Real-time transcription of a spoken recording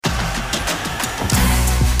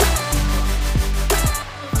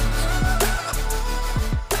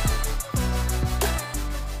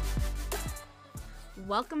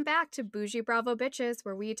Welcome back to Bougie Bravo Bitches,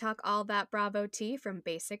 where we talk all that Bravo tea from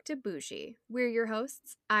basic to bougie. We're your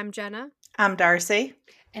hosts. I'm Jenna. I'm Darcy.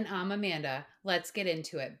 And I'm Amanda. Let's get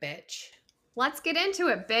into it, bitch. Let's get into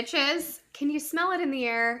it, bitches. Can you smell it in the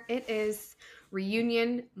air? It is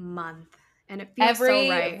reunion month, and it feels so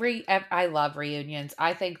right. I love reunions.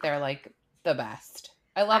 I think they're like the best.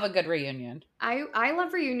 I love a good reunion. I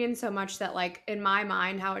love reunions so much that, like, in my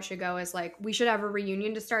mind, how it should go is like we should have a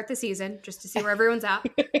reunion to start the season just to see where everyone's at.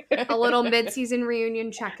 A little mid-season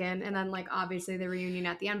reunion check-in, and then like obviously the reunion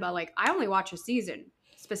at the end. But like I only watch a season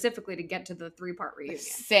specifically to get to the 3-part reunion.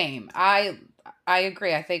 Same. I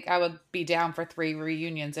agree. I think I would be down for 3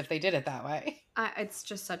 reunions if they did it that way. It's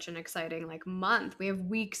just such an exciting like month. We have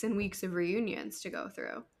weeks and weeks of reunions to go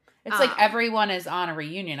through. It's like everyone is on a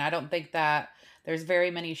reunion. I don't think that there's very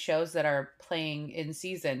many shows that are playing in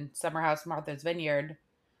season. Summer House, Martha's Vineyard,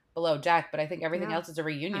 Below Deck, but I think everything else is a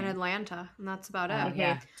reunion. And Atlanta, and that's about it.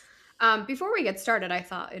 Yeah. Before we get started, I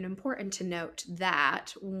thought it important to note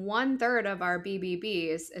that 1/3 of our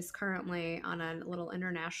BBBs is currently on a little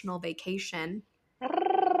international vacation.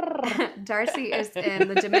 Darcy is in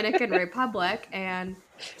the Dominican Republic, and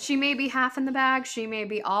she may be half in the bag. She may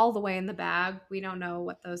be all the way in the bag. We don't know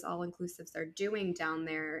what those all-inclusives are doing down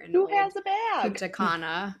there. In Who has a bag? Punta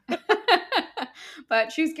Cana.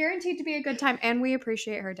 But she's guaranteed to be a good time, and we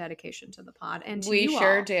appreciate her dedication to the pod. And to we you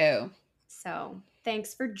sure all. do. So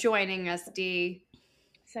thanks for joining us, Dee.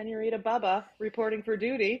 Senorita Bubba reporting for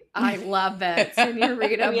duty. I love it.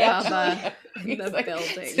 Senorita Bubba in the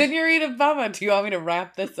building. Senorita Bubba, do you want me to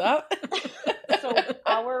wrap this up? So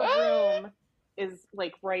our room is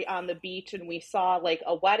like right on the beach, and we saw like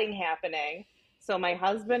a wedding happening. So my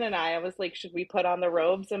husband and I was like, should we put on the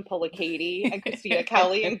robes and pull a Katie and Christina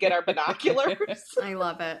Kelly and get our binoculars? I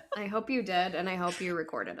love it. I hope you did, and I hope you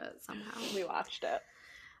recorded it somehow. We watched it.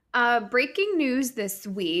 Breaking news this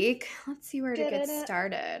week. Let's see where to get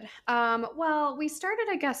started. Well, we started,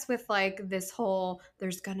 I guess, with like this whole,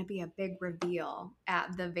 there's going to be a big reveal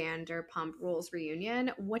at the Vanderpump Rules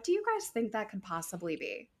reunion. What do you guys think that could possibly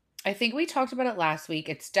be? I think we talked about it last week.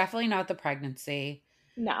 It's definitely not the pregnancy.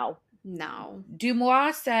 No.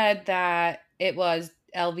 Dumois said that it was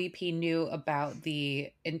LVP knew about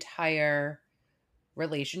the entire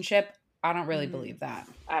relationship. I don't really believe that.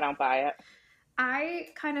 I don't buy it. I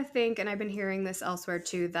kind of think, and I've been hearing this elsewhere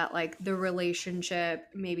too, that like the relationship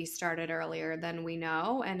maybe started earlier than we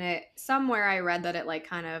know. And it somewhere I read that it like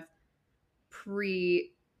kind of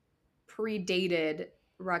predated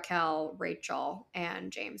Raquel, Rachel,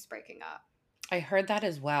 and James breaking up. I heard that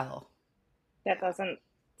as well. That doesn't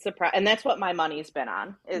surprise. And that's what my money's been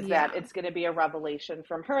on, is that it's going to be a revelation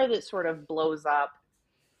from her that sort of blows up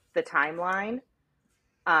the timeline.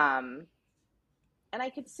 And I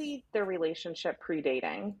could see their relationship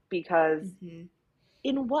predating because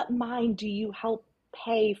in what mind do you help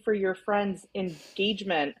pay for your friend's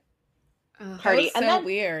engagement party? And then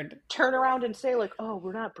weird. Turn around and say like, oh,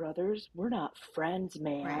 we're not brothers. We're not friends,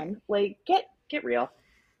 man. Right. Like, get real.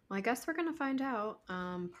 Well, I guess we're going to find out.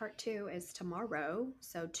 Part 2 is tomorrow,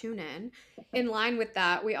 so tune in. In line with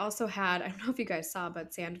that, we also had, I don't know if you guys saw,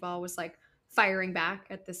 but Sandoval was like, firing back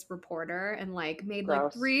at this reporter and like made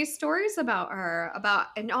like 3 stories about her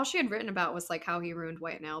and all she had written about was like how he ruined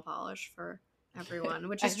white nail polish for everyone,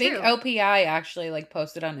 which is I think true. OPI actually like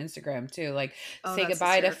posted on Instagram too, like say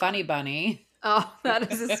goodbye to Funny Bunny. Oh,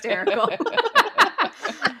 that is hysterical.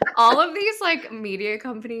 All of these like media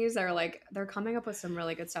companies are like, they're coming up with some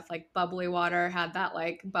really good stuff. Like Bubbly Water had that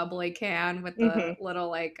like bubbly can with the little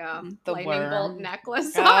like the lightning bolt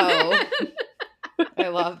necklace on it. I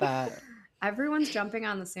love that. Everyone's jumping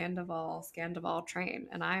on the Scandival train,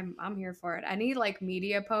 and I'm here for it. Any like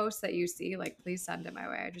media posts that you see, like please send it my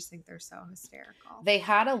way. I just think they're so hysterical. They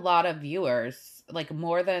had a lot of viewers, like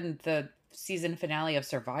more than the season finale of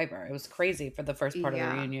Survivor. It was crazy for the first part of the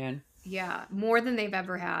reunion. Yeah, more than they've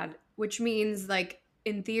ever had, which means like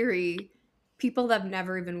in theory, people that have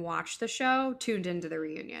never even watched the show tuned into the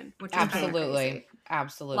reunion, which is absolutely.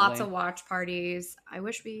 Lots of watch parties. I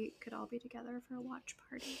wish we could all be together for a watch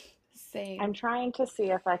party. Same. I'm trying to see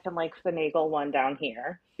if I can like finagle one down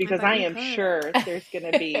here because I am sure there's going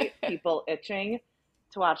to be people itching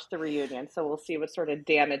to watch the reunion. So we'll see what sort of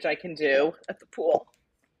damage I can do at the pool.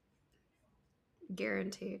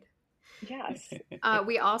 Guaranteed. Yes.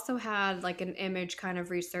 We also had like an image kind of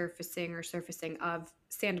surfacing of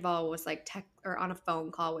Sandoval was like on a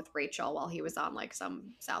phone call with Rachel while he was on like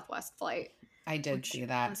some Southwest flight. I did see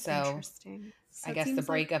that. So interesting. So I guess the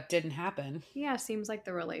breakup didn't happen. Yeah, seems like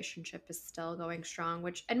the relationship is still going strong,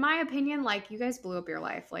 which in my opinion, like you guys blew up your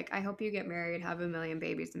life. Like I hope you get married, have a million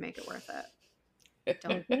babies and make it worth it.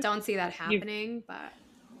 Don't see that happening, but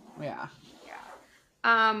Yeah.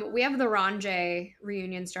 Yeah. We have the Ronjay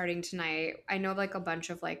reunion starting tonight. I know like a bunch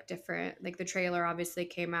of like different, like the trailer obviously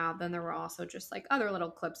came out. Then there were also just like other little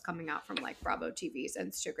clips coming out from like Bravo TV's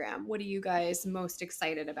Instagram. What are you guys most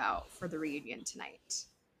excited about for the reunion tonight?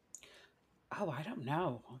 Oh, I don't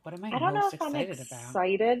know. What am I I don't know most if I'm excited about?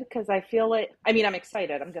 excited because I feel like, I mean, I'm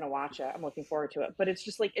excited. I'm going to watch it. I'm looking forward to it. But it's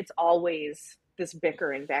just like, it's always this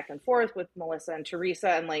bickering back and forth with Melissa and Teresa.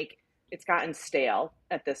 And like, it's gotten stale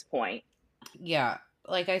at this point. Yeah.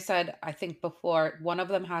 Like I said, I think before one of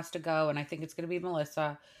them has to go, and I think it's going to be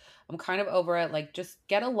Melissa. I'm kind of over it. Like, just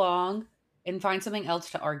get along and find something else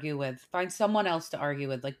to argue with. Find someone else to argue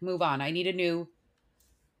with. Like, move on. I need a new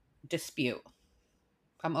dispute.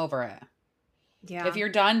 I'm over it. If Yeah. you're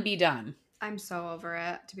done, be done. I'm so over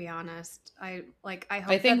it, to be honest. I I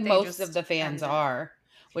hope think that they most of just the fans end it. are,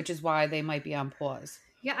 which is why they might be on pause.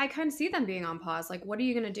 Yeah, I kind of see them being on pause. Like, what are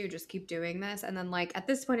you going to do? Just keep doing this? And then, like, at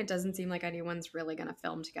this point, it doesn't seem like anyone's really going to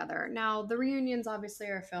film together. Now, the reunions obviously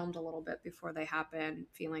are filmed a little bit before they happen.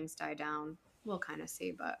 Feelings die down. We'll kind of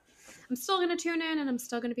see, but I'm still going to tune in and I'm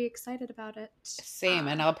still going to be excited about it. Same,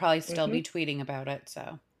 and I'll probably still Hmm. be tweeting about it.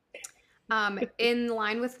 So In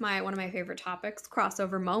line with my one of my favorite topics,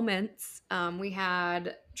 crossover moments, we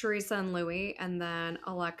had Teresa and Louie, and then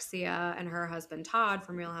Alexia and her husband Todd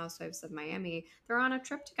from Real Housewives of Miami. They're on a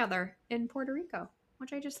trip together in Puerto Rico,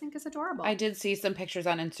 which I just think is I adorable. did see some pictures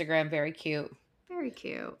on Instagram. Very cute. Very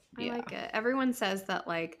cute. I Yeah. like it. Everyone says that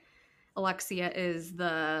like Alexia is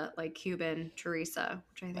the like Cuban Teresa,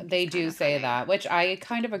 which I think is They kind do of say funny. that, which I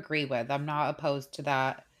kind of agree with. I'm not opposed to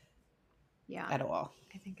that Yeah, at all.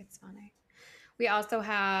 I think it's funny. We also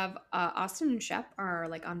have Austin and Shep are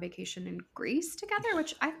like on vacation in Greece together,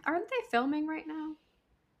 which I aren't they filming right now?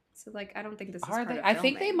 So like I don't think this is Are part they? of I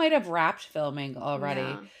think they filming. might have wrapped filming already,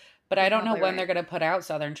 Yeah, but I you're don't know probably when they're right. going to put out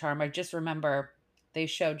Southern Charm. I just remember they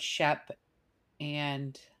showed Shep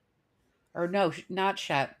and, or no, not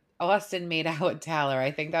Shep. Austin made out with Tyler. I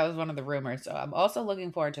think that was one of the rumors. So I'm also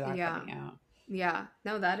looking forward to that Yeah, coming out. yeah.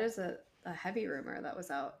 No, that is a heavy rumor that was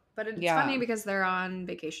out, but it's funny Yeah. because they're on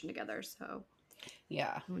vacation together. So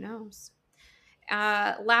Yeah. who knows?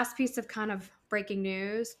 Last piece of kind of breaking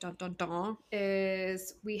news, dun, dun, dun,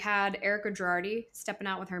 is we had Erica Girardi stepping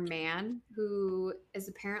out with her man, who is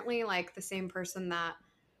apparently like the same person that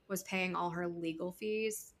was paying all her legal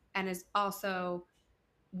fees and is also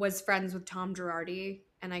was friends with Tom Girardi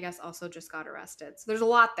and I guess also just got arrested. So there's a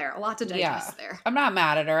lot there, a lot to Yeah. digest there. I'm not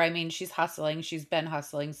mad at her. I mean, she's hustling. She's been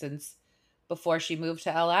hustling since before she moved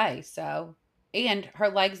to LA. So, and her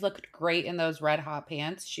legs looked great in those red hot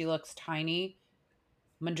pants. She looks tiny.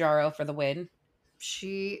 Manjaro for the win.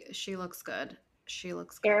 She looks good. She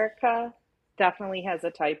looks good. Erica definitely has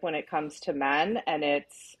a type when it comes to men, and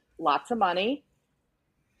it's lots of money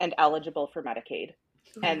and eligible for Medicaid.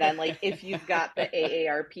 And Ooh. then, like, if you've got the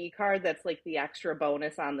AARP card, that's like the extra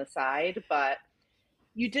bonus on the side. But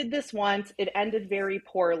you did this once, it ended very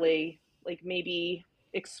poorly. Like, maybe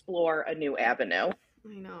explore a new avenue.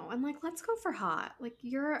 I know. I'm like, let's go for hot. Like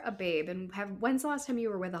you're a babe and have when's the last time you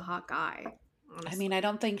were with a hot guy? I mean, Honestly. I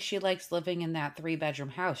don't think she likes living in that 3 bedroom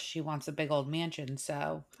house. She wants a big old mansion.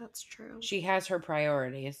 So That's true. she has her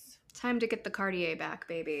priorities. Time to get the Cartier back,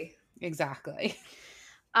 baby. Exactly.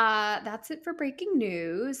 That's it for breaking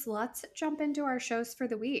news. Let's jump into our shows for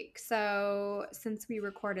the week. So, since we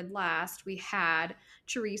recorded last, we had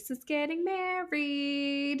Teresa's getting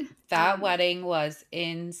married. That wedding was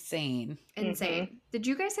insane. Mm-hmm. Insane. Did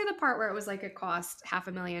you guys see the part where it was like it cost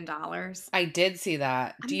 $500,000? I did see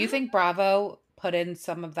that. I'm Do you not think Bravo put in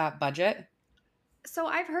some of that budget? So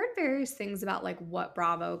I've heard various things about like what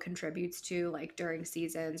Bravo contributes to like during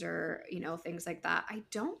seasons or, things like that. I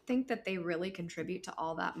don't think that they really contribute to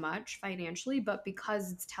all that much financially, but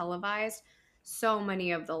because it's televised, so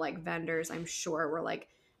many of the like vendors, I'm sure, were like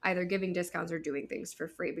either giving discounts or doing things for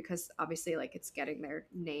free because obviously like it's getting their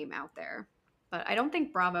name out there. But I don't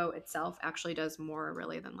think Bravo itself actually does more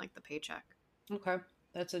really than like the paycheck. Okay.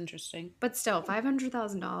 That's interesting. But still,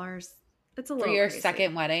 $500,000, it's a For little your crazy.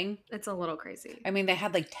 second wedding? It's a little crazy. I mean, they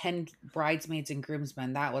had like 10 bridesmaids and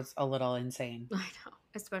groomsmen. That was a little insane. I know,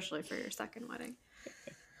 especially for your second wedding.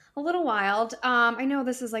 A little wild. I know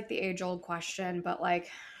this is like the age old question, but like,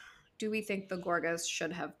 do we think the Gorgas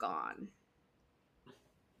should have gone?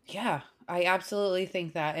 Yeah, I absolutely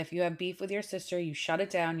think that if you have beef with your sister, you shut it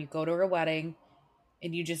down, you go to her wedding,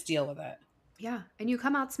 and you just deal with it. Yeah, and you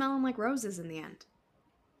come out smelling like roses in the end.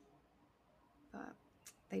 But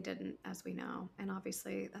they didn't, as we know. And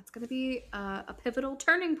obviously, that's going to be a pivotal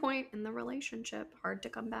turning point in the relationship. Hard to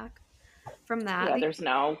come back from that.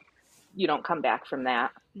 Yeah, you don't come back from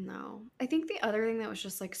that. No. I think the other thing that was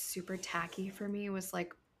just like super tacky for me was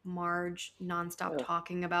like Marge nonstop Ugh.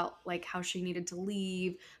 talking about like how she needed to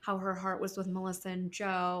leave, how her heart was with Melissa and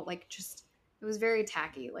Joe. Like, just it was very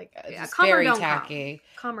tacky. Like, It's yeah, just come or very don't come. tacky.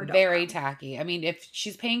 Come or don't Very come. tacky. I mean, if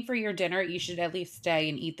she's paying for your dinner, you should at least stay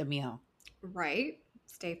and eat the meal. Right?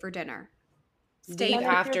 Stay for dinner. Stay Leave And if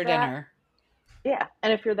for you're after that, dinner. yeah,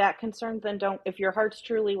 and if you're that concerned, then don't. If your heart's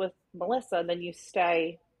truly with Melissa, then you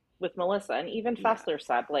stay with Melissa. And even yeah. Fessler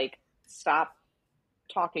said, like, stop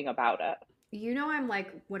talking about it. You know, I'm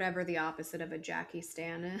like whatever the opposite of a Jackie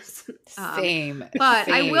Stan is. Same. But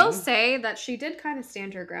I will Same. say that she did kind of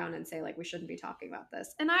stand her ground and say, like, we shouldn't be talking about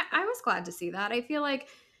this. And I was glad to see that. I feel like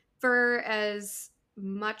for as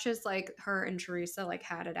much as like her and Teresa like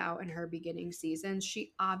had it out in her beginning seasons,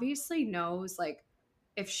 she obviously knows like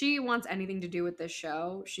if she wants anything to do with this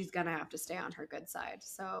show, she's gonna have to stay on her good side.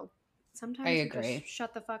 So I sometimes you just agree.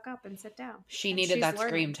 shut the fuck up and sit down. She And needed she's that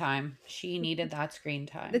screen learning. time. She needed that screen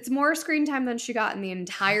time. It's more screen time than she got in the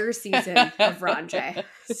entire season of Ranjay.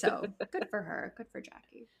 So good for her. Good for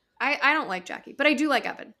Jackie. I don't like Jackie, but I do like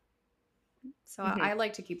Evan. So Mhm. I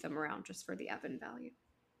like to keep them around just for the Evan value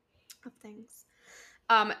of things.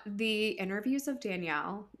 The interviews of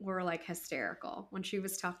Danielle were like hysterical when she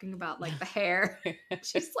was talking about like the hair.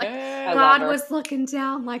 She's like, I love God her. was looking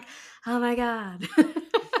down, like, oh my God.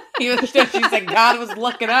 She's like, God was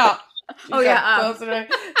looking up. She Oh, said, yeah, closer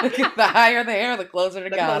to the higher the hair, the closer to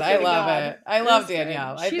The God. closer I to love God. it. I It love was good.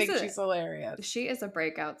 Danielle. I think she's hilarious. She is a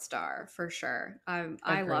breakout star for sure. I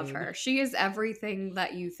love Agreed. her. She is everything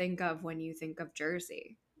that you think of when you think of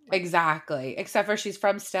Jersey. Like, Exactly. Except for she's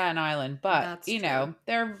from Staten Island, but that's you true. know,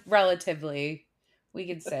 they're relatively, we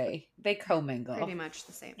could say, they commingle. Pretty much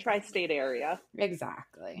the same. Tri-state area.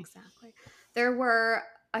 Exactly. Exactly. There were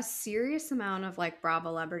a serious amount of like Bravo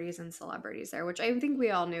celebrities and celebrities there, which I think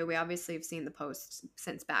we all knew. We obviously have seen the posts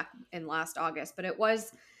since back in last August, but it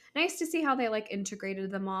was nice to see how they like integrated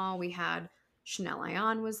them all. We had Chanel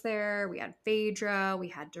Ayan was there, we had Phaedra, we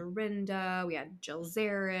had Dorinda, we had Jill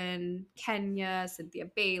Zarin, Kenya, Cynthia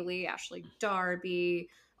Bailey, Ashley Darby,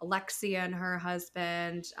 Alexia and her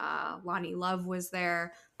husband, Lonnie Love was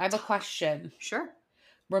there. I have a question. Sure.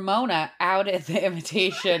 Ramona outed the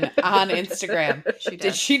invitation on Instagram. She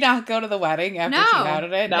Did she not go to the wedding after she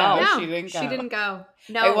outed it? No. She didn't go. She didn't go.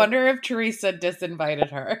 No. I wonder if Teresa disinvited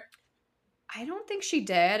her. I don't think she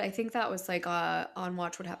did. I think that was like on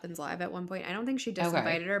Watch What Happens Live at one point. I don't think she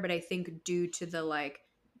disinvited her, but I think due to the like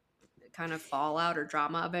kind of fallout or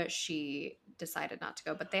drama of it, she decided not to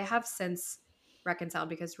go. But they have since reconciled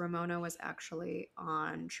because Ramona was actually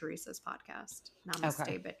on Teresa's podcast,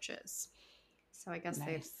 Namaste Bitches. So I guess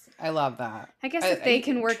Nice. I love that. I guess if they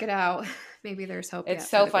can work it out, maybe there's hope. It's yet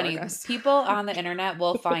so for the funny. Gorgas. People on the internet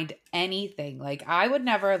will find anything. Like I would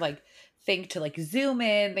never like think to like zoom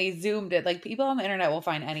in. They zoomed it. Like people on the internet will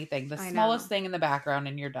find anything. The I smallest know. thing in the background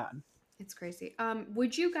and you're done. It's crazy.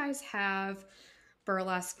 Would you guys have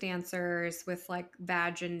burlesque dancers with like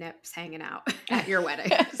vag and nips hanging out at your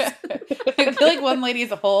weddings? I feel like one lady's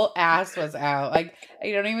whole ass was out. Like I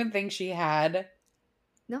don't even think she had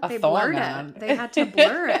No, a they thong blurred on. it. They had to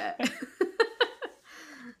blur it.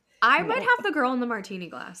 I might have the girl in the martini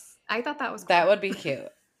glass. I thought that was cool. That would be cute.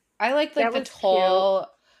 I like That the was tall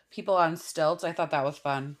people on stilts. I thought that was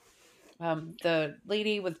fun. The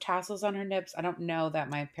lady with tassels on her nips. I don't know that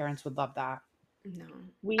my parents would love that. No.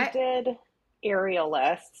 We did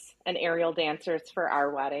aerialists and aerial dancers for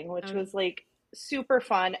our wedding, which was like super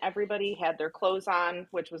fun. Everybody had their clothes on,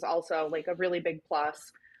 which was also like a really big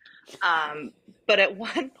plus. But at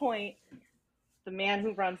one point, the man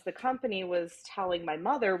who runs the company was telling my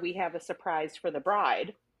mother, we have a surprise for the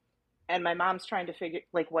bride. And my mom's trying to figure,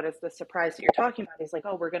 like, what is the surprise that you're talking about? He's like,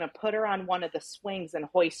 oh, we're going to put her on one of the swings and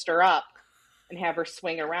hoist her up and have her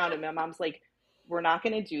swing around. And my mom's like, we're not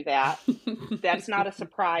going to do that. That's not a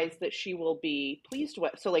surprise that she will be pleased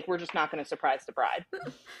with. So, like, we're just not going to surprise the bride.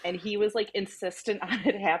 And he was, like, insistent on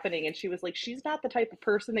it happening. And she was like, she's not the type of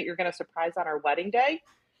person that you're going to surprise on our wedding day.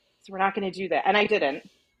 So we're not going to do that. And I didn't,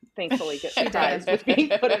 thankfully, get surprised with being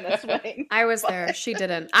put in the swing. I was there. She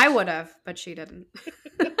didn't. I would have, but she didn't.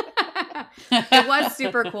 It was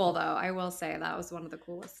super cool, though. I will say that was one of the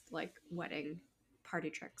coolest, like, wedding party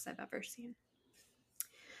tricks I've ever seen.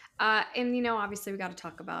 And you know, obviously we got to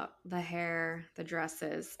talk about the hair, the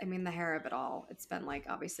dresses. I mean, the hair of it all. It's been like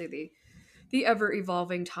obviously the ever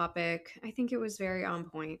evolving topic. I think it was very on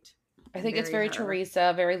point. I think it's very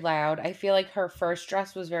Teresa, very loud. I feel like her first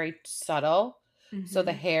dress was very subtle. Mm-hmm. So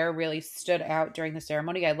the hair really stood out during the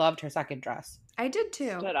ceremony. I loved her second dress. I did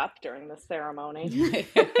too. Stood up during the ceremony.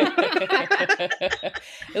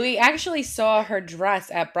 We actually saw her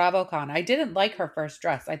dress at BravoCon. I didn't like her first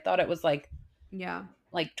dress. I thought it was like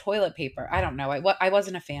like toilet paper. I don't know. I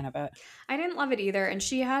wasn't a fan of it. I didn't love it either, and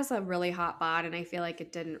she has a really hot bod, and I feel like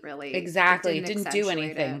it Exactly. It didn't didn't do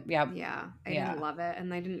accentuate it. anything. Yep. Yeah, I didn't Yeah. love it,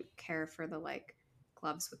 and I didn't care for the like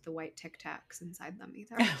gloves with the white Tic Tacs inside them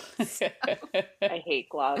either. So- I hate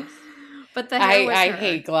gloves. but the hair was I her.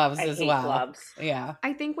 hate gloves I as hate well. gloves. Yeah.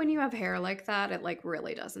 I think when you have hair like that, it like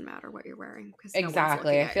really doesn't matter what you're wearing because no one's Exactly.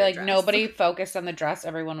 looking I at feel your like dress. nobody focused on the dress.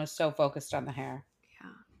 Everyone was so focused on the hair.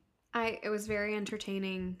 Yeah, it was very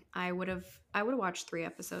entertaining. I would have watched 3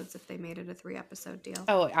 episodes if they made it a 3 episode deal.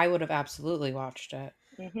 Oh, I would have absolutely watched it.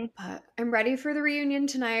 Mm-hmm. But I'm ready for the reunion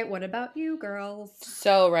tonight. What about you, girls?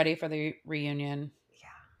 So ready for the reunion. Yeah.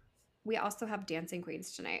 We also have Dancing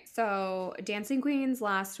Queens tonight. So Dancing Queens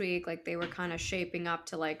last week, like they were kind of shaping up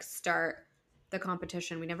to like start the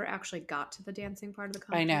competition. We never actually got to the dancing part of the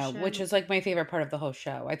I competition. know, which is like my favorite part of the whole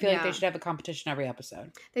show. I feel like they Yeah. should have a competition every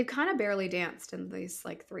episode. They've kind of barely danced in these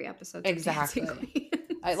like 3 episodes Exactly. of Dancing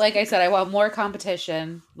Queens. Like I said, I want more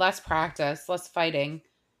competition, less practice, less fighting.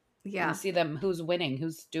 Yeah. And see them who's winning,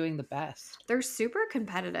 who's doing the best. They're super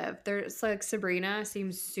competitive. There's like Sabrina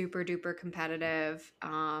seems super duper competitive.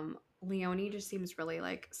 Leonie just seems really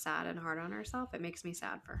like sad and hard on herself. It makes me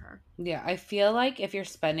sad for her. Yeah, I feel like if you're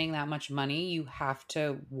spending that much money, you have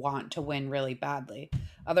to want to win really badly.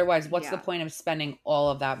 Otherwise, what's the Yeah. point of spending all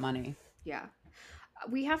of that money? Yeah.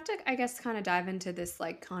 We have to, I guess, kind of dive into this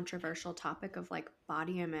like controversial topic of like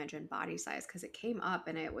body image and body size because it came up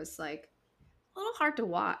and it was like a little hard to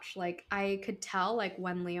watch. Like I could tell like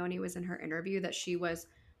when Leonie was in her interview that she was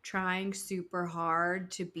trying super hard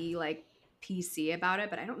to be like PC about it,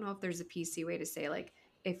 but I don't know if there's a PC way to say like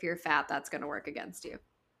if you're fat, that's going to work against you.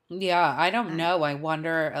 Yeah, I don't Uh, know. I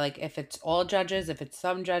wonder like if it's all judges, if it's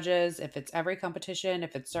some judges, if it's every competition,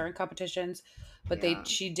 if it's certain competitions. But Yeah.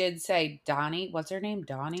 she did say Donnie, what's her name?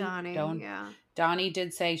 Donnie, yeah. Donnie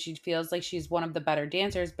did say she feels like she's one of the better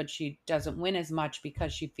dancers, but she doesn't win as much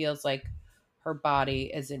because she feels like her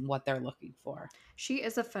body isn't what they're looking for. She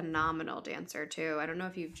is a phenomenal dancer too. I don't know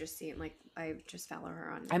if you've just seen like I just follow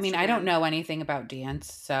her on Instagram. I mean, I don't know anything about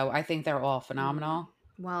dance, so I think they're all phenomenal.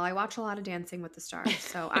 Well, I watch a lot of Dancing with the Stars,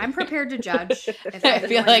 so I'm prepared to judge if I feel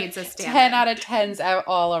anyone like needs a stand. 10 out of 10s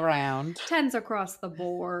all around. 10s across the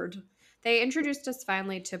board. They introduced us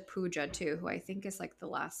finally to Pooja too, who I think is like the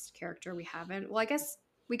last character we haven't. Well, I guess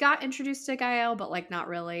we got introduced to Gael, but like not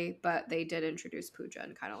really. But they did introduce Pooja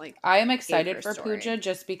and kind of like. I am excited her for story. Pooja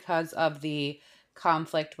just because of the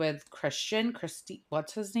conflict with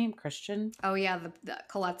what's his name? Christian? Oh yeah, the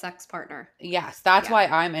Colette's ex-partner. Yes, that's Yeah. why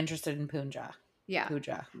I'm interested in Pooja. Yeah.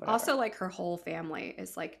 Pooja. Whatever. Also, like her whole family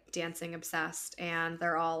is like dancing obsessed, and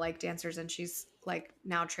they're all like dancers, and she's like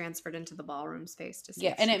now transferred into the ballroom space to see.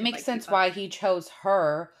 Yeah, if and she it could, makes like, sense keep up. why he chose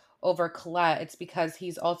her over Colette. It's because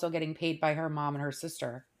he's also getting paid by her mom and her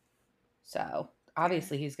sister. So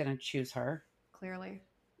obviously he's going to choose her. Clearly.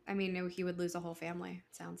 I mean, he would lose a whole family,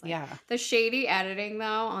 it sounds like. Yeah. The shady editing, though,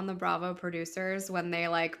 on the Bravo producers, when they,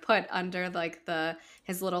 like, put under, like,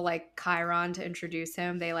 his little, like, chyron to introduce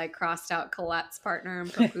him, they, like, crossed out Colette's partner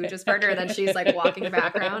and put Pooja's partner, and then she's, like, walking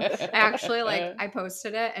background. I actually, like, I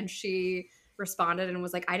posted it, and she responded and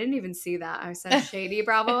was like, I didn't even see that. I said, shady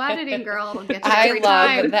Bravo editing, girl. I'll get you every I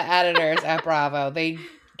love time. the editors at Bravo. They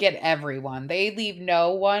get everyone. They leave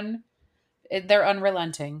no one. They're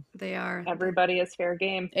unrelenting. They are. Everybody is fair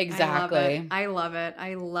game. Exactly. I love it.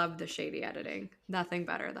 I love the shady editing. Nothing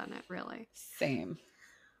better than it, really. Same.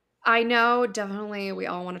 I know definitely we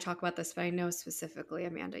all want to talk about this, but I know specifically,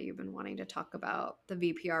 Amanda, you've been wanting to talk about the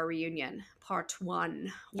VPR reunion, part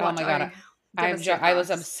 1. Oh my God. I was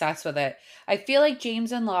obsessed with it. I feel like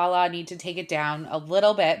James and Lala need to take it down a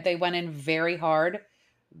little bit. They went in very hard,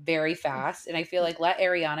 very fast. And I feel like let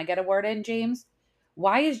Ariana get a word in, James.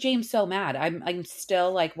 Why is James so mad? I'm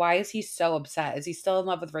still like, why is he so upset? Is he still in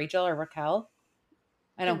love with Rachel or Raquel?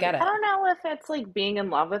 I don't get it. I don't know if it's like being in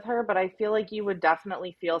love with her, but I feel like you would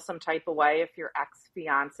definitely feel some type of way if your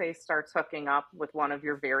ex-fiance starts hooking up with one of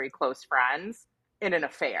your very close friends in an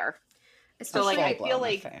affair. So like I feel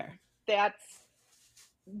like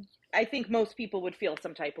I think most people would feel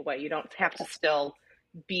some type of way. You don't have to still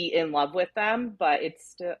be in love with them, but it's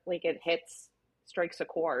still like it strikes a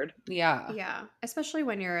chord. Yeah. Yeah. Especially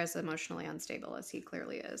when you're as emotionally unstable as he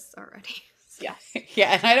clearly is already. So. Yes.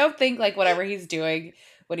 Yeah. And I don't think like whatever he's doing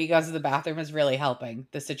when he goes to the bathroom is really helping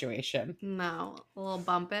the situation. No. A little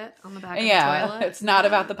bump it on the back of the toilet. It's not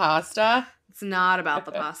about the pasta. It's not about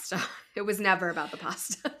the pasta. It was never about the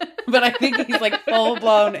pasta. But I think he's like full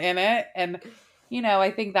blown in it. And,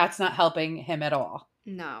 I think that's not helping him at all.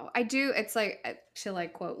 No, I do. It's like to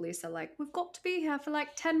like quote Lisa, like we've got to be here for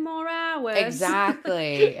like 10 more hours.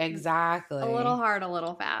 Exactly. A little Exactly. hard, a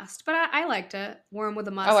little fast, but I liked it. Worm with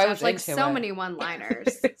a Oh, I was mustache, like into so it. many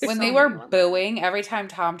one-liners, When so they many were one-liners. booing, every time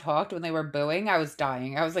Tom talked, when they were booing, I was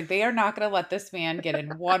dying. I was like, they are not going to let this man get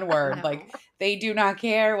in one word. Like, No, they do not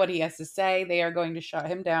care what he has to say. They are going to shut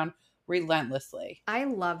him down relentlessly. I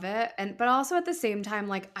love it, and but also at the same time,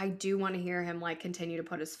 like I do want to hear him like continue to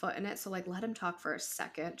put his foot in it. So like let him talk for a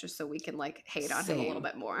second, just so we can like hate on him a little Same.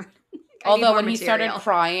 bit more. I need Although more when he started material.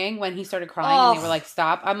 crying, and they were Oh like,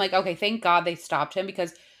 stop, I'm like, okay, thank God they stopped him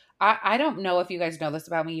because I don't know if you guys know this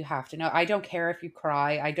about me. You have to know. I don't care if you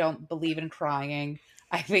cry. I don't believe in crying.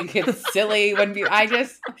 I think it's silly when you, I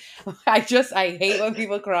hate when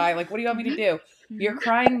people cry. Like, what do you want me to hmm do? Your hmm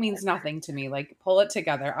crying means nothing to me. Like, pull it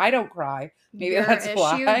together. I don't cry. Maybe Your that's issue,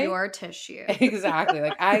 why. your tissue. Exactly.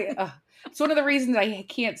 It's one of the reasons I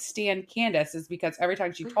can't stand Candace is because every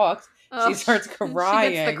time she talks, Oh, she starts she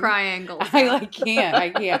gets the crying. cry angles I out. like can't.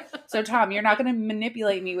 I can't. So Tom, you're not going to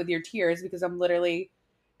manipulate me with your tears because I'm literally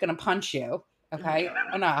going to punch you. Okay?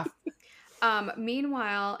 No. Enough.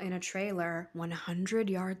 Meanwhile, in a trailer 100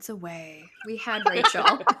 yards away, we had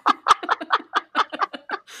Rachel.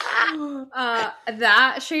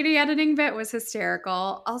 That shady editing bit was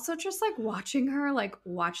hysterical. Also, just like watching her like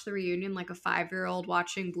watch the reunion like a 5-year-old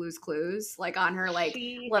watching Blue's Clues, like on her like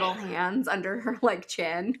She little hands under her like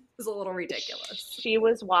chin, was a little ridiculous. she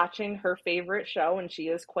was watching her favorite show, and she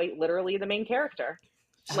is quite literally the main character.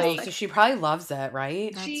 She's Oh, so Like, like, she probably loves it,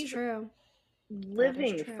 right? that's she's true. That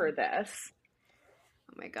is living for true. this.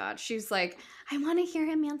 Oh my god, she's like, I want to hear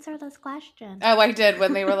him answer this question. Oh, I did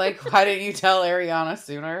when they were like, why didn't you tell Ariana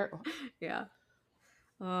sooner? Yeah.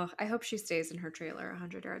 Oh, I hope she stays in her trailer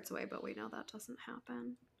 100 yards away, but we know that doesn't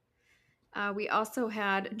happen. We also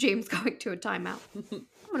had James going to a timeout. I'm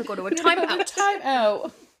going to go to a I'm gonna go to timeout.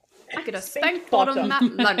 timeout. I get a Spank spank bottom bottom.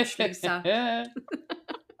 at lunch, Lisa.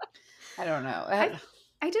 I don't know.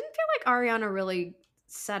 I didn't feel like Ariana really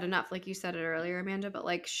said enough, like you said it earlier, Amanda, but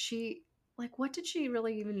like what did she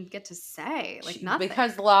really even get to say? Like nothing.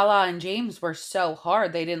 Because Lala and James were so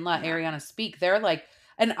hard, they didn't let Yeah. Ariana speak. They're like,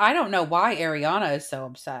 and I don't know why Ariana is so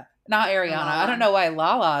upset. Not Or Ariana. I don't Lala. know why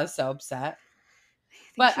Lala is so upset. I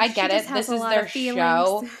think But I she get just it. has This a is lot their of feelings.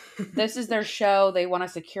 show. This is their show. They want to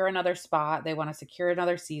secure another spot. They want to secure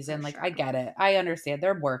another For season. Like, I sure. get it. I understand.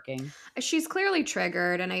 They're working. She's clearly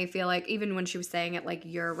triggered, and I feel like even when she was saying it, like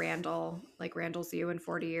you're Randall, like Randall's you in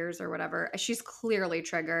 40 years or whatever, she's clearly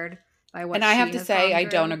triggered by what And I have she to has say, gone I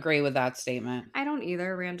don't through. agree with that statement. I don't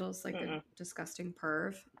either. Randall's like a Mm-mm. disgusting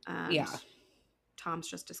perv, and Yeah. Tom's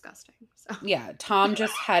just disgusting. So Yeah. Tom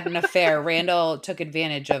just had an affair. Randall took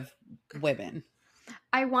advantage of women.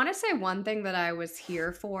 I want to say one thing that I was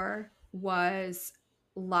here for was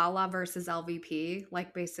Lala versus LVP,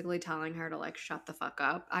 like basically telling her to like shut the fuck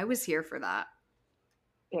up. I was here for that.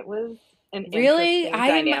 It was an Really? interesting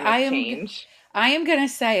dynamic change. I am gonna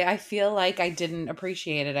say I feel like I didn't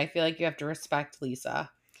appreciate it. I feel like you have to respect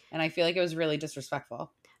Lisa. And I feel like it was really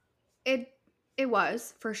disrespectful. It it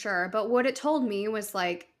was for sure, but what it told me was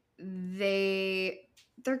like they're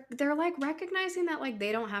like recognizing that like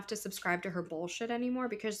they don't have to subscribe to her bullshit anymore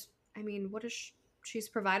because I mean, what is she's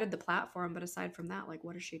provided the platform, but aside from that, like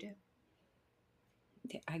what does she do?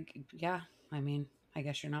 Yeah, I mean, I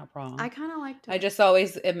guess you're not I wrong. kind of liked I it. just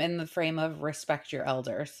always am in the frame of respect your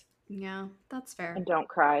elders. Yeah, that's fair. And don't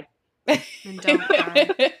cry. And don't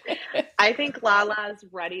cry. I think Lala's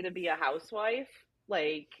ready to be a housewife.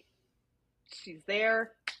 Like, she's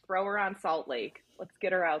there. Throw her on Salt Lake. Let's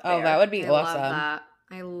get her out Oh, that there. would be I love awesome. that.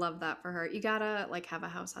 I love that for her. You gotta like have a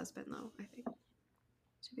house husband though, I think,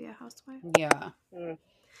 to be a housewife. Yeah. Mm.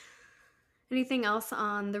 Anything else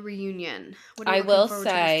on the reunion? What are you I looking will forward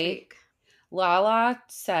to this say week? Lala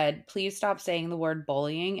said, please stop saying the word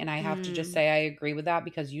bullying. And I have to just Mm, say, I agree with that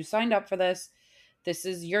because you signed up for this. This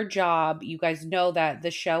is your job. You guys know that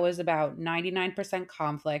the show is about 99%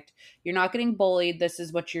 conflict. You're not getting bullied. This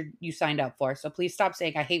is what you signed up for. So please stop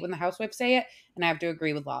saying, I hate when the housewives say it. And I have to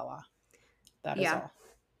agree with Lala. That is yeah, all.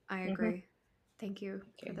 I Mm-hmm. agree. Thank you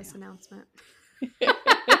for Okay, this announcement.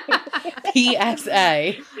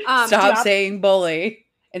 PSA. Stop Did, saying bully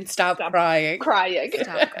and stop crying. Crying.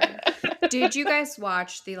 stop crying. Did you guys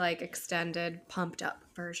watch the like extended pumped up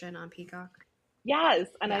version on Peacock? Yes,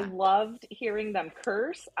 and I Yeah. loved hearing them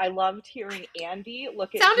curse. I loved hearing Andy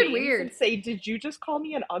look at Sounded James weird. and say, "Did you just call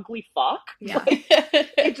me an ugly fuck?" Yeah. Like,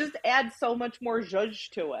 it just adds so much more zhuzh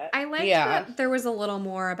to it. I liked Yeah. that there was a little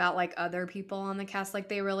more about like other people on the cast. Like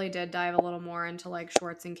they really did dive a little more into like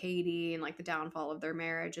Schwartz and Katie and like the downfall of their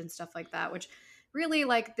marriage and stuff like that, which really,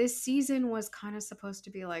 like, this season was kind of supposed to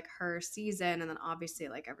be like her season, and then obviously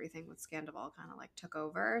like everything with Scandival kind of like took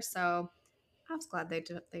over. So I was glad they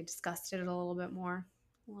discussed it a little bit more,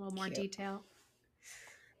 a little more Cute. detail.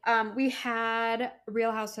 We had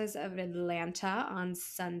Real Housewives of Atlanta on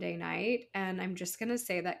Sunday night, and I'm just gonna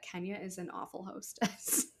say that Kenya is an awful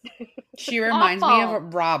hostess. She reminds me Awful.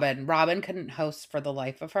 of Robin. Robin couldn't host for the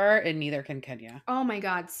life of her, and neither can Kenya. Oh my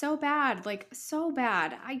god, so bad. Like so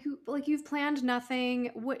bad. You've planned nothing.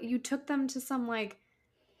 What you took them to some like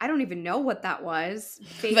I don't even know what that was.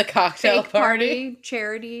 The cocktail Fake party party,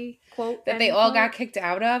 charity, quote, that they end all got quote. kicked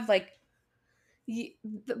out of. Like,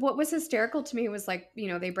 What was hysterical to me was like,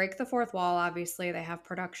 they break the fourth wall. Obviously, they have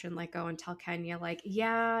production like go and tell Kenya, like,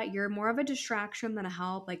 yeah, you're more of a distraction than a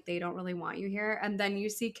help. Like, they don't really want you here. And then you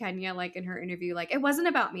see Kenya, like, in her interview, like, it wasn't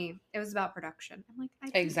about me, it was about production. I'm like, I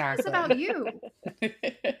think it was exactly. about you.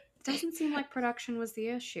 It doesn't seem like production was the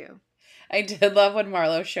issue. I did love when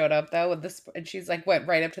Marlo showed up though with this, and she's like, went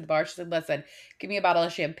right up to the bar. She said, "Listen, give me a bottle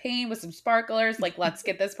of champagne with some sparklers. Like, let's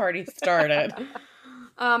get this party started."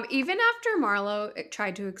 Even after Marlo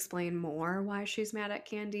tried to explain more why she's mad at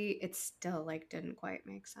Candy, it still like didn't quite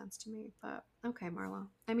make sense to me. But okay, Marlo.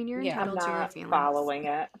 I mean, you're Yeah, I'm entitled to your not feelings. following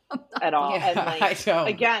it I'm not at all. And yeah, I like, don't.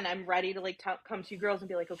 again, I'm ready to like come to you girls and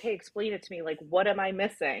be like, okay, explain it to me. Like, what am I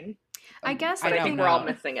missing? I guess I But the I don't think thing we're all know.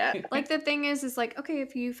 missing it. like the thing is like okay,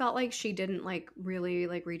 if you felt like she didn't like really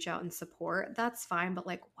like reach out and support, that's fine, but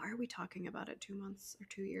like why are we talking about it 2 months or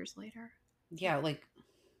 2 years later? Yeah, like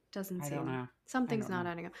Doesn't I don't seem know. I something's don't not know.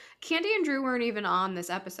 adding up. Candy and Drew weren't even on this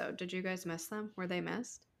episode. Did you guys miss them? Were they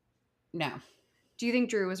missed? No, Do you think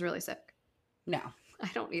Drew was really sick? no. I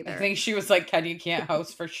don't I either. think she was like, "Ken, you can't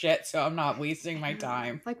host for shit, so I'm not wasting I my know.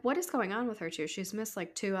 time." Like, what is going on with her too? She's missed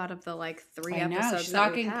like 2 out of the like 3 I know episodes she's that not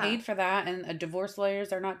we've getting had. paid for that, and divorce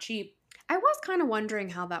lawyers are not cheap. I was kind of wondering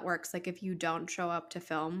how that works. Like, if you don't show up to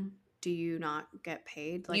film, do you not get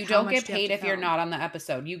paid? Like, You how don't much get do you have paid to if you're film? not on the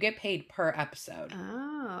episode. You get paid per episode.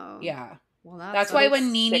 Oh, Yeah. well, that That's Are why they sucks.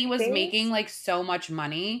 when Nene sick was making days? like so much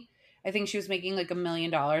money, I think she was making like $1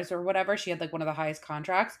 million or whatever. She had like one of the highest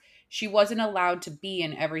contracts. She wasn't allowed to be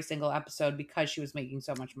in every single episode because she was making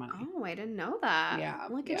so much money. Oh, I didn't know that. Yeah.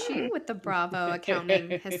 Look at Yeah. you with the Bravo accounting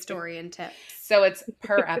historian tips. So it's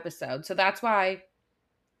per episode. So that's why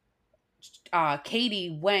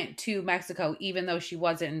Katie went to Mexico even though she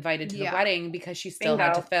wasn't invited to the Yeah. wedding because she still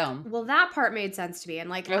had to Bingo. film. Well, that part made sense to me. And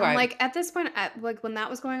like I'm Okay. like at this point like when that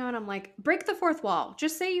was going on, I'm like, break the fourth wall.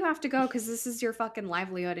 Just say you have to go cuz this is your fucking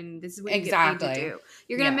livelihood and this is what you get paid to Exactly. do.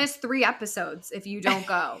 You're going to Yeah. miss 3 episodes if you don't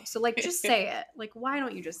go. So like just say it. Like why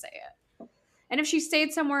don't you just say it? And if she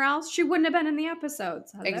stayed somewhere else, she wouldn't have been in the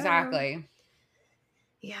episodes. Hello. Exactly.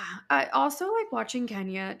 Yeah. I also like watching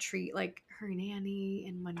Kenya treat like her nanny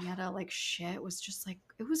and Manetta like shit was just like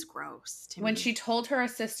it was gross to When me. she told her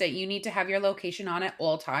assistant, "You need to have your location on at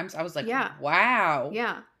all times," I was like, Yeah. "Wow."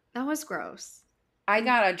 Yeah. That was gross. I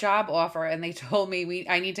got a job offer and they told me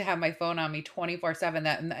I need to have my phone on me 24/7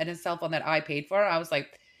 that and a cell phone that I paid for. I was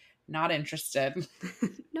like, "Not interested."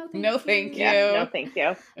 No, thank No, thank you. Yeah, no, you. thank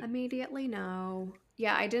you. Immediately, no.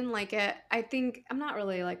 Yeah, I didn't like it. I think I'm not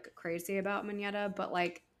really like crazy about Manetta, but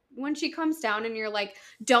like when she comes down and you're like,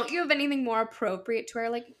 don't you have anything more appropriate to wear?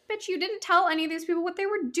 Like, bitch, you didn't tell any of these people what they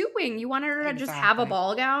were doing. You wanted her to just have a Exactly.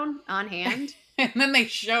 ball gown on hand. And then they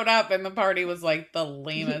showed up and the party was like the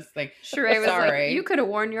lamest thing. Sheree was like, you Sorry. could have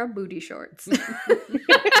worn your booty shorts.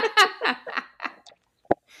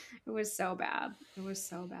 It was so bad. It was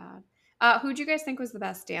so bad. Who'd you guys think was the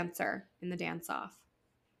best dancer in the dance off?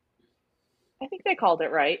 I think they called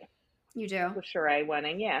it right You do? with Sheree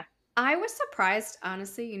winning. Yeah. I was surprised,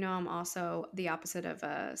 honestly. I'm also the opposite of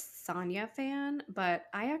a Sonya fan, but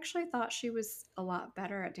I actually thought she was a lot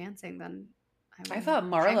better at dancing than I would I have thought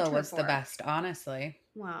pegged Marlo her was the for. best, honestly.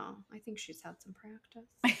 Wow, I think she's had some practice.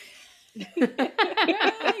 You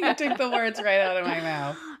took the words right out of my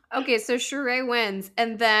mouth. Okay, so Sheree wins,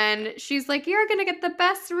 and then she's like, "You're gonna get the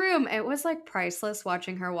best room." It was like priceless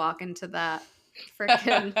watching her walk into that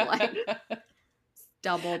freaking like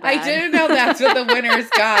double bed. I didn't know that's what the winners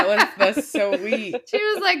got was the suite. She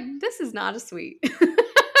was like, "This is not a suite."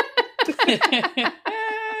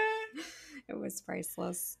 It was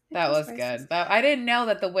priceless. That was good. I didn't know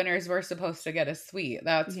that the winners were supposed to get a suite.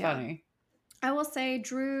 That's Yeah. funny. I will say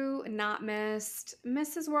Drew not missed.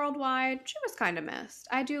 Mrs. Worldwide, she was kind of missed.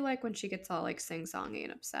 I do like when she gets all like sing-songy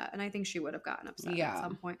and upset, and I think she would have gotten upset at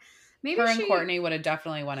some point. Maybe Her and she Courtney would have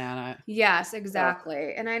definitely went at it. Yes, Ugh.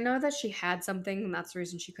 exactly. And I know that she had something and that's the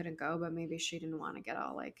reason she couldn't go, but maybe she didn't want to get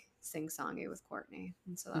all like sing-songy with Courtney.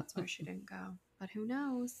 And so that's why she didn't go. But who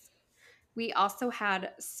knows? We also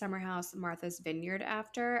had Summer House Martha's Vineyard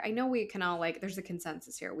after. I know we can all like, there's a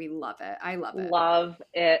consensus here. We love it. I love it. Love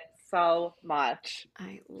it so much.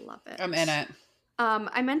 I love I'm in it. it.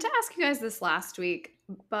 I meant to ask you guys this last week,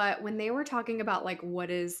 but when they were talking about like what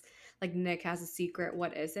is like Nick has a secret,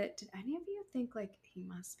 what is it? Did any of you think like he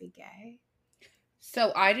must be gay?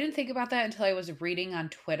 So I didn't think about that until I was reading on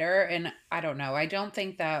Twitter, and I don't know. I don't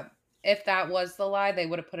think that if that was the lie, they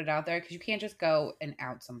would have put it out there because you can't just go and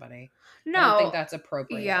out somebody. I don't think No. that's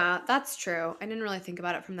appropriate. Yeah, that's true. I didn't really think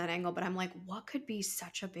about it from that angle, but I'm like, what could be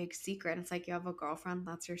such a big secret? And it's like you have a girlfriend,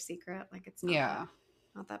 that's your secret. Like it's Yeah.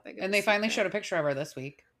 not that big of And a they finally secret. showed a picture of her this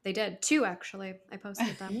week. They did. Two actually. I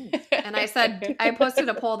posted them. And I posted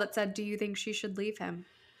a poll that said, "Do you think she should leave him?"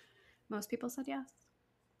 Most people said yes.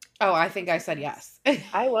 Oh, Most I people think I said said yes.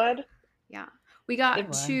 I would. Yeah. We Good got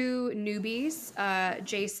one. two newbies,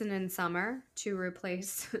 Jason and Summer, to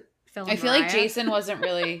replace Phil and I feel like Mariah. Jason wasn't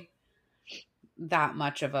really that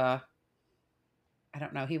much of a, I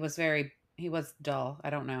don't know. He was dull. I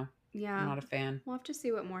don't know. Yeah. I'm not a fan. We'll have to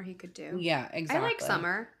see what more he could do. Yeah, exactly. I like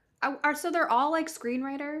Summer. So they're all like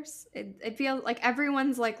screenwriters. It feels like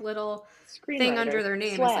everyone's like little thing under their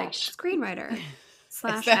name is like screenwriter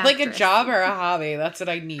slash Is that like a actress. job or a hobby? That's what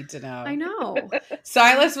I need to know. I know.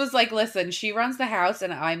 Silas was like, listen, she runs the house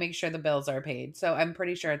and I make sure the bills are paid. So I'm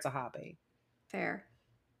pretty sure it's a hobby. Fair.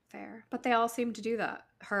 But they all seem to do that.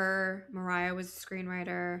 Mariah was a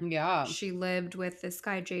screenwriter. Yeah. She lived with this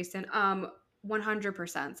guy, Jason.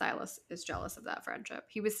 100% Silas is jealous of that friendship.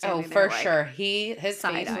 He was standing there for sure. His face was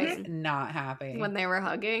side-eyeing not happy. when they were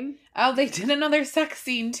hugging. Oh, they did another sex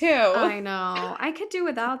scene too. I know. I could do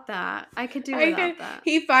without that. That.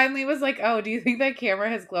 He finally was like, oh, do you think that camera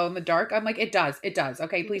has glow in the dark? I'm like, it does. It does.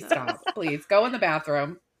 Okay, please stop. Please go in the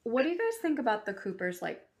bathroom. What do you guys think about the Coopers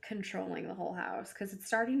like controlling the whole house? Because it's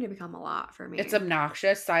starting to become a lot for me. It's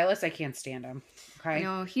obnoxious. Silas, I can't stand him. Okay. I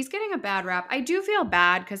know he's getting a bad rap. I do feel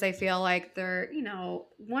bad because I feel like they're,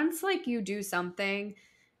 once like you do something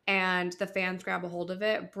and the fans grab a hold of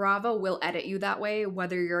it, Bravo will edit you that way,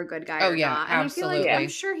 whether you're a good guy or not. And absolutely. I feel like I'm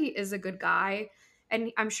sure he is a good guy.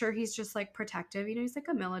 And I'm sure he's just like protective. He's like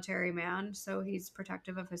a military man. So he's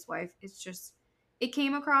protective of his wife. It's just, it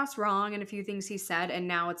came across wrong in a few things he said. And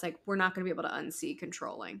now it's like, we're not going to be able to unsee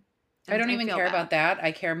controlling. And I don't even care about that.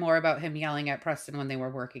 I care more about him yelling at Preston when they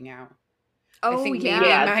were working out. Oh, I think yeah.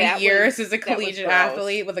 maybe my years as a collegiate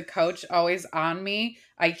athlete with a coach always on me,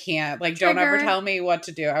 I can't. Like, don't ever tell me what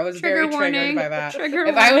to do. I was very triggered by that.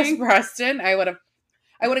 If I was Preston, I would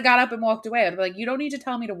have got up and walked away. I'd be like, you don't need to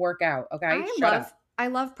tell me to work out, okay? Shut up. I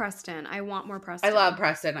love Preston. I want more Preston. I love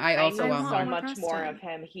Preston. I also want so much more of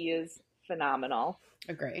him. He is phenomenal.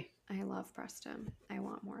 Agree. I love Preston. I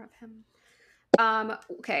want more of him.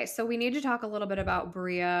 Okay, so we need to talk a little bit about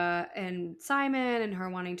Bria and Simon and her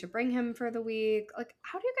wanting to bring him for the week. Like,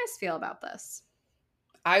 how do you guys feel about this?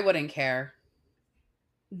 I wouldn't care.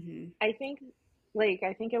 Mm-hmm. I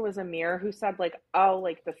think it was Amir who said like, oh,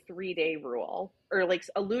 like the 3-day rule, or like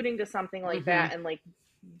alluding to something like that, and like,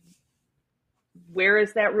 where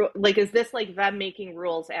is that rule? Like, is this like them making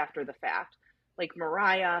rules after the fact? Like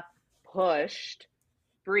Mariah pushed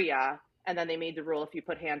Bria, and then they made the rule: if you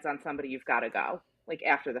put hands on somebody, you've got to go. Like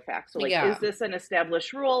after the fact. So like, is this an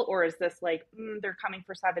established rule, or is this like they're coming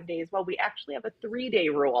for 7 days? Well, we actually have a 3-day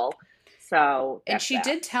rule. So and she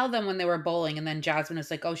did tell them when they were bowling, and then Jasmine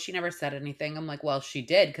is like, "Oh, she never said anything." I'm like, "Well, she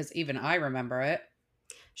did, because even I remember it."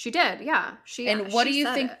 She did, yeah. And what do you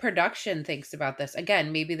think production thinks about this?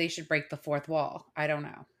 Again, maybe they should break the fourth wall. I don't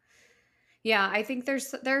know. Yeah, I think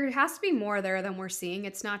there has to be more there than we're seeing.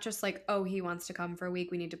 It's not just like, oh, he wants to come for a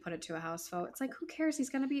week, we need to put it to a house vote. It's like, who cares? He's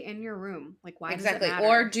going to be in your room. Like, why does it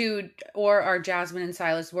matter? Or are Jasmine and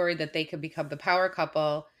Silas worried that they could become the power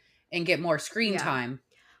couple and get more screen time?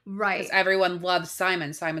 Right. Because everyone loves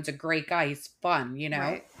Simon. Simon's a great guy. He's fun,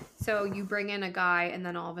 Right. So you bring in a guy and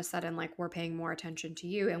then all of a sudden, like, we're paying more attention to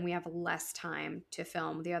you and we have less time to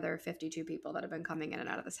film the other 52 people that have been coming in and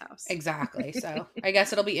out of this house. Exactly. So I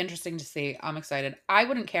guess it'll be interesting to see. I'm excited. I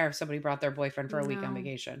wouldn't care if somebody brought their boyfriend for a week on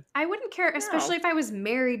vacation. I wouldn't care, especially if I was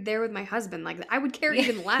married there with my husband. Like, I would care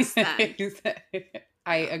even less then.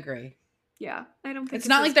 I agree. Yeah. I don't think it's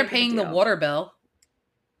not like they're paying the water bill.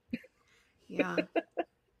 Yeah.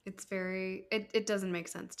 It's it doesn't make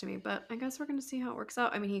sense to me, but I guess we're going to see how it works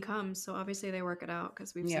out. I mean, he comes, so obviously they work it out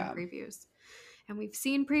because we've seen previews. And we've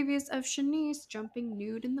seen previews of Shanice jumping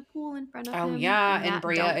nude in the pool in front of him. Oh, yeah, and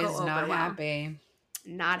Bria is not happy.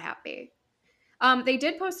 Not happy. They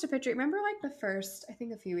did post a picture. Remember, like, the first, I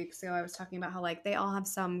think a few weeks ago, I was talking about how, like, they all have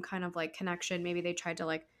some kind of, like, connection. Maybe they tried to,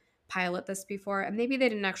 like, pilot this before, and maybe they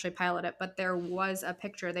didn't actually pilot it, but there was a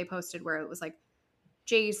picture they posted where it was, like,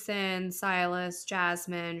 Jason, Silas,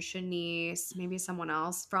 Jasmine, Shanice, maybe someone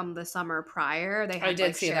else from the summer prior. They I had did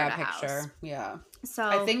like see shared that a house. picture. Yeah. I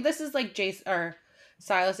So think this is like Jason or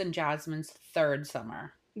Silas and Jasmine's third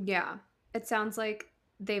summer. yeah, it sounds like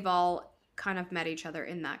they've all kind of met each other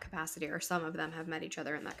in that capacity, or some of them have met each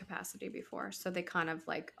other in that capacity before. So they kind of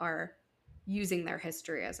like are using their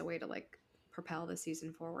history as a way to like propel the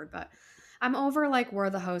season forward. But I'm over like we're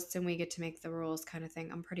the hosts and we get to make the rules kind of thing.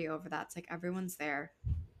 I'm pretty over that. It's like everyone's there.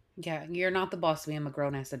 Yeah, you're not the boss of me. I'm a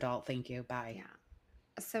grown ass adult. Thank you. Bye. Yeah.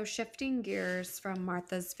 So shifting gears from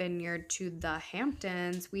Martha's Vineyard to the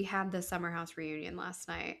Hamptons, we had the summer house reunion last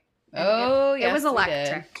night, and Oh, it was yes, we did.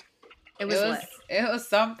 electric. It was lit. It was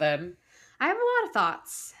something. I have a lot of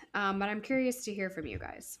thoughts, but I'm curious to hear from you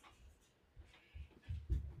guys.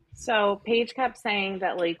 So Paige kept saying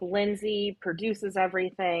that like Lindsay produces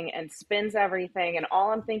everything and spins everything, and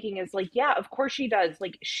all I'm thinking is like, yeah, of course she does.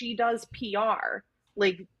 Like she does PR.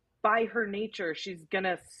 Like by her nature, she's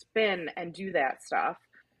gonna spin and do that stuff.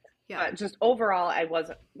 Yeah. But just overall, I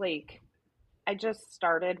wasn't like I just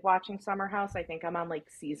started watching Summer House. I think I'm on like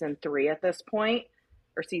season 3 at this point,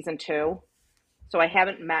 or season 2. So I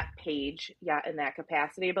haven't met Paige yet in that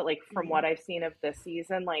capacity, but like from Mhm. what I've seen of this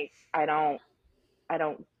season, like I don't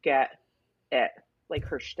get it, like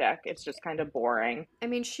her shtick. It's just kind of boring. I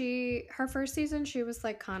mean, her first season she was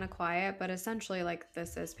like kind of quiet, but essentially like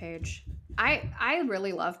this is Paige. I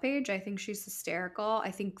really love Paige. I think she's hysterical.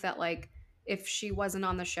 I think that like if she wasn't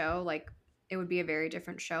on the show, like it would be a very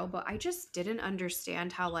different show, but I just didn't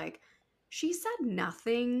understand how like she said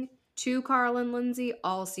nothing to Carl and Lindsay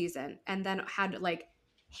all season and then had like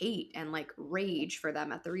hate and like rage for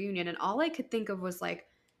them at the reunion, and all I could think of was like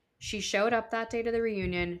she showed up that day to the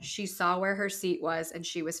reunion. She saw where her seat was and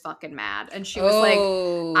she was fucking mad. And she was like,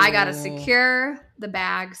 I got to Oh, secure the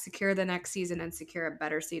bag, secure the next season, and secure a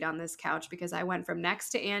better seat on this couch because I went from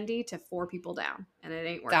next to Andy to 4 people down and it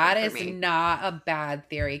ain't working that for is me. not a bad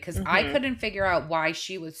theory because I Mm-hmm. couldn't figure out why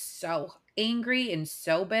she was so angry and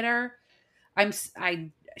so bitter.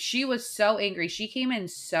 She was so angry. She came in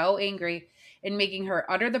so angry and making her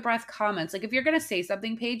under the breath comments. Like if you're gonna say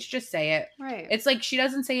something, Paige, just say it. Right. It's like she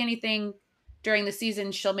doesn't say anything during the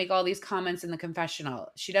season. She'll make all these comments in the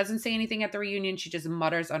confessional. She doesn't say anything at the reunion. She just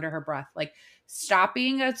mutters under her breath. Like stop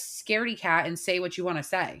being a scaredy cat and say what you want to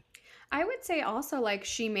say. I would say also like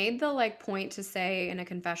she made the like point to say in a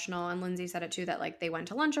confessional, and Lindsay said it too, that like they went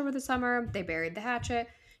to lunch over the summer, they buried the hatchet.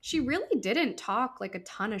 She really didn't talk like a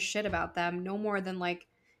ton of shit about them, no more than like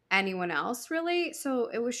anyone else really. So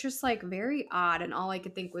it was just like very odd, and all I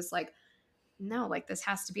could think was like, no, like this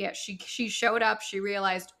has to be it. She showed up, she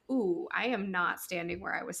realized, ooh, I am not standing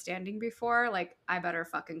where I was standing before. Like I better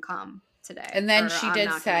fucking come today, And then or she I'm did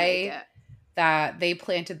not gonna make say it. that they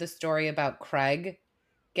planted the story about Craig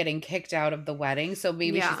getting kicked out of the wedding. So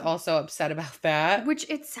maybe she's Yeah. also upset about that. Which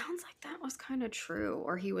it sounds like that was kind of true,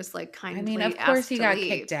 or he was like I mean, kindly of course asked he to got leave.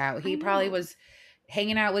 kicked out. I He probably know. was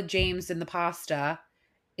hanging out with James in the pasta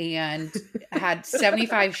and had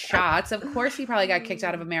 75 shots. Of course he probably got kicked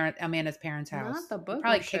out of Amanda's parents' Not house. the He'd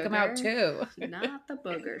probably booger kick him out sugar. too. Not the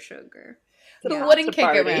booger sugar. It's a Who Yeah. wouldn't pasta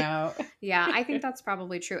kick him party. out? Yeah, I think that's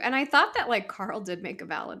probably true. And I thought that like Carl did make a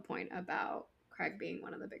valid point about Craig being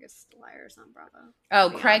one of the biggest liars on Bravo, to Oh,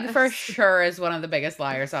 be Craig for honest. sure is one of the biggest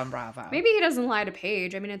liars on Bravo. Maybe he doesn't lie to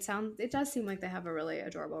Paige. I mean, it does seem like they have a really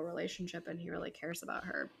adorable relationship and he really cares about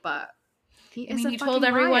her, but he I is mean, a he told fucking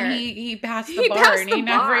everyone liar. he passed the He bar passed and the he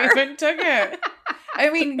never bar. even took it. I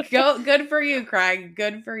mean, good for you, Craig.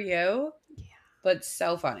 Good for you. Yeah. But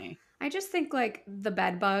so funny. I just think like the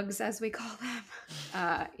bed bugs, as we call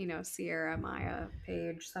them, Sierra, Maya,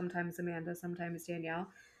 Paige, sometimes Amanda, sometimes Danielle.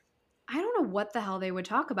 I don't know what the hell they would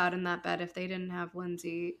talk about in that bed if they didn't have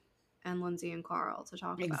Lindsay and Carl to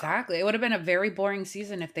talk about. Exactly. It would have been a very boring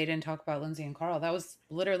season if they didn't talk about Lindsay and Carl. That was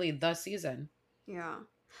literally the season. Yeah.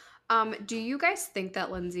 Do you guys think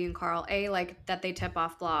that Lindsay and Carl, A, like that they tip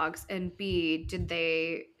off blogs, and B, did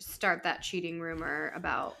they start that cheating rumor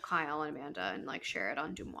about Kyle and Amanda and like share it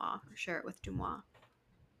on Dumois or share it with Dumois?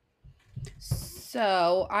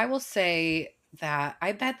 So I will say that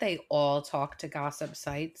I bet they all talk to gossip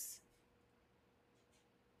sites.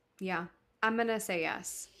 Yeah. I'm gonna say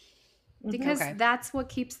yes. Mm-hmm. Because Okay. that's what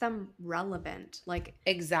keeps them relevant. Like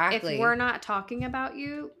if Exactly. we're not talking about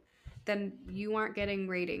you, then you aren't getting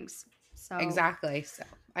ratings. So Exactly. So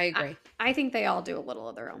I I, agree. I think they all do a little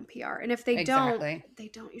of their own PR. And if they don't, Exactly. they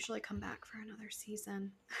don't usually come back for another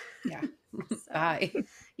season. Yeah. So Bye.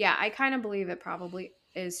 yeah, I kind of believe it probably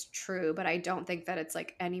is true, but I don't think that it's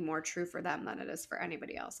like any more true for them than it is for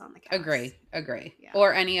anybody else on the cast. Agree. Yeah.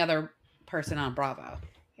 Or any other person on Bravo.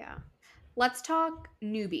 Yeah. Let's talk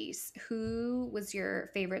newbies. Who was your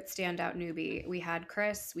favorite standout newbie? We had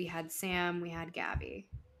Chris, we had Sam, we had Gabby.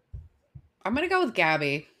 I'm gonna go with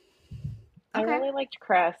Gabby. I Okay. really liked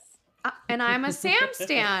Chris. And I'm a Sam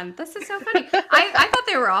stan. This is so funny. I thought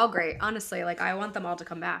they were all great, honestly. Like, I want them all to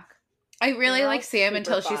come back. I They really were like all Sam super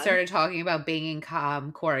until she fun. started talking about banging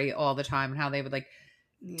Corey all the time and how they would like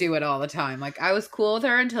do Yeah. it all the time. Like I was cool with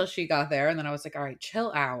her until she got there, and then I was like, all right,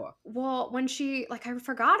 chill out. Well, when she, like, I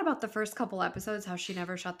forgot about the first couple episodes, how she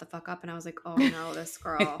never shut the fuck up. And I was like, oh no, this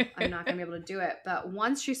girl, I'm not going to be able to do it. But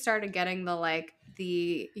once she started getting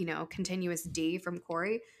continuous D from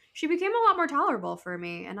Corey, she became a lot more tolerable for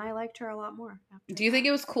me. And I liked her a lot more after Do you think that.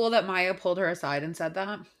 it was cool that Maya pulled her aside and said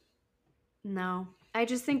that? No, I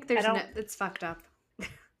just think I don't. it's fucked up.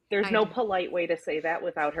 There's I no do. polite way to say that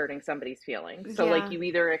without hurting somebody's feelings. So, like, Yeah. you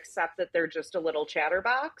either accept that they're just a little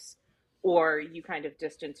chatterbox, or you kind of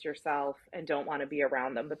distance yourself and don't want to be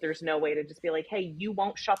around them. But there's no way to just be like, hey, you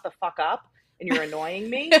won't shut the fuck up and you're annoying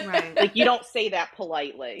me. Right. Like, you don't say that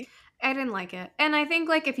politely. I didn't like it. And I think,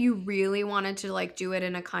 like, if you really wanted to, like, do it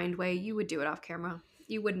in a kind way, you would do it off camera.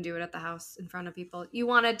 You wouldn't do it at the house in front of people. You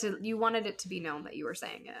wanted it to be known that you were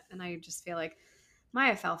saying it. And I just feel like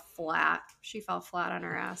Maya fell flat. She fell flat on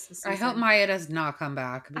her ass this I hope season. Maya does not come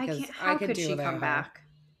back I because can't. I How could could do she without come her. back?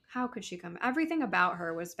 How could she come? Everything about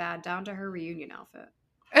her was bad, down to her reunion outfit.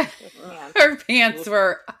 With Ugh. pants. Her pants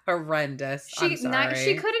were horrendous. I'm sorry.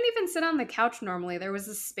 She couldn't even sit on the couch normally. There was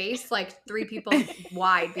a space like 3 people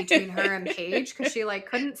wide between her and Paige because she like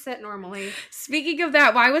couldn't sit normally. Speaking of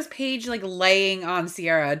that, why was Paige like laying on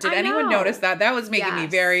Sierra? Did I anyone know. notice that? That was making me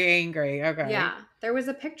Yes. very angry. Okay. Yeah, there was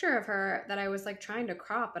a picture of her that I was like trying to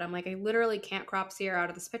crop, but I'm like, I literally can't crop Sierra out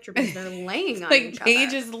of this picture because they're laying on Like each Paige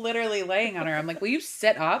other. is literally laying on her. I'm like, will you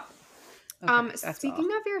sit up? Okay, that's all. Speaking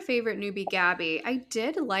of your favorite newbie, Gabby, I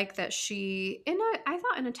did like that I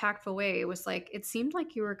thought in a tactful way, it was like, it seemed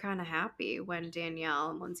like you were kind of happy when Danielle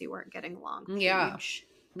and Lindsay weren't getting along, Yeah. Paige.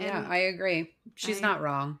 Yeah, And I agree. She's not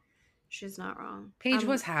wrong. she's not wrong. Paige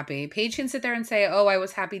was happy. Paige can sit there and say, oh, I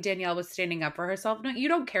was happy Danielle was standing up for herself. No, you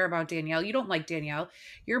don't care about Danielle. You don't like Danielle.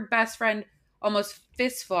 Your best friend almost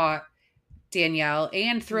fist fought Danielle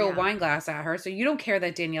and threw a Yeah. wine glass at her. So you don't care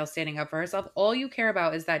that Danielle's standing up for herself. All you care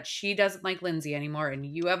about is that she doesn't like Lindsay anymore and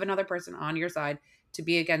you have another person on your side to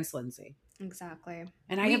be against Lindsay. Exactly.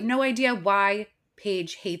 And I have no idea why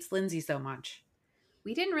Paige hates Lindsay so much.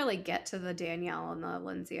 We didn't really get to the Danielle and the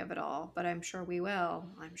Lindsay of it all, but I'm sure we will.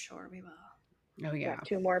 I'm sure we will. Oh, yeah. Got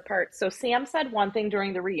 2 more parts. So, Sam said one thing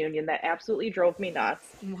during the reunion that absolutely drove me nuts.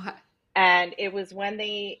 What? And it was when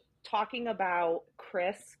they talking about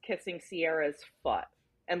Chris kissing Sierra's foot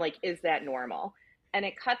and like, is that normal? And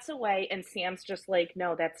it cuts away, and Sam's just like,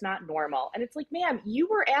 no, that's not normal. And it's like, ma'am, you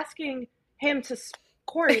were asking him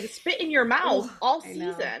Corey to spit in your mouth Ugh, all I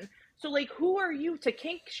know. season. So, like, who are you to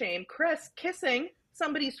kink shame Chris kissing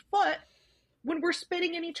somebody's foot when we're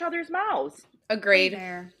spitting in each other's mouths? Agreed.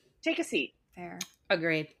 Fair. Take a seat. Fair.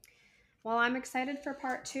 Agreed. Well, I'm excited for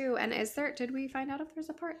part 2. And did we find out if there's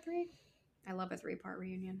a part 3? I love a 3-part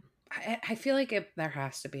reunion. I feel like there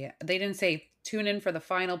has to be. They didn't say tune in for the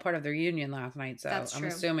final part of the reunion last night, so That's I'm true.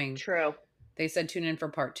 assuming True. they said tune in for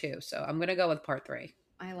part 2. So I'm gonna go with part 3.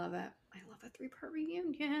 I love it. I love a 3-part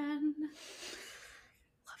reunion.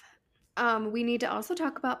 Love it. We need to also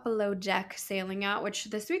talk about Below Deck sailing out, which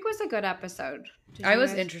this week was a good episode. I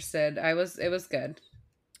was interested. It was good.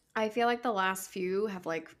 I feel like the last few have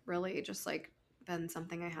like really just like been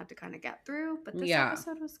something I had to kind of get through, but this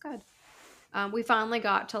episode was good. We finally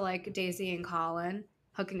got to like Daisy and Colin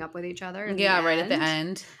hooking up with each other. Right at the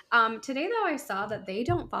end. Today though, I saw that they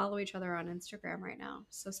don't follow each other on Instagram right now,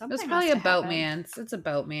 so something. It was probably a has to happen. boatmance. It's a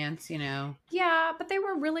boatmance, you know. Yeah, but they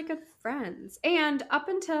were really good friends, and up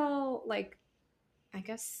until like, I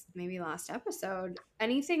guess maybe last episode,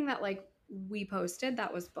 anything that like we posted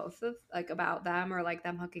that was both of like about them or like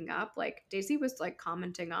them hooking up, like Daisy was like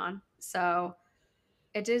commenting on. So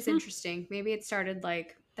it is interesting. Maybe it started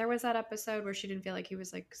like there was that episode where she didn't feel like he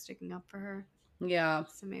was like sticking up for her. Yeah.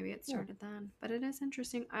 So maybe it started then. But it is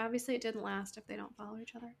interesting. Obviously it didn't last if they don't follow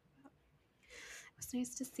each other. But it was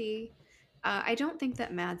nice to see. I don't think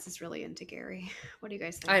that Mads is really into Gary. What do you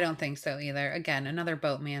guys think? I don't think so either. Again, another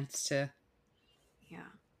boatmance to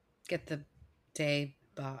get the day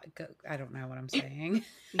I don't know what I'm saying.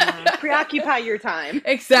 Yeah. Preoccupy your time.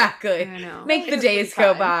 Exactly. I know. Make the days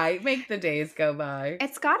go by. Make the days go by.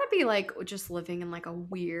 It's got to be like just living in like a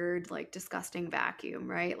weird, like disgusting vacuum,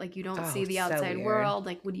 right? Like you don't see the so outside weird. world.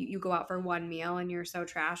 Like when you go out for one meal and you're so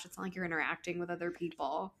trash, it's not like you're interacting with other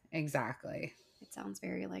people. Exactly. It sounds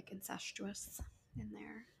very like incestuous. in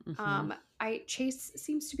there. Hmm. I Chase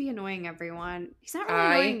seems to be annoying everyone. He's not really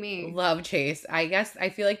annoying I me. love Chase. I guess I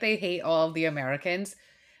feel like they hate all of the Americans,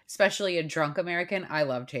 especially a drunk American. I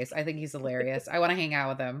love Chase. I think he's hilarious. I want to hang out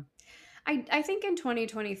with him. I think in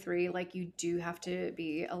 2023, like you do have to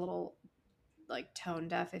be a little like tone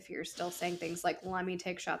deaf if you're still saying things like "let me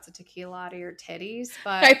take shots of tequila out of your titties,"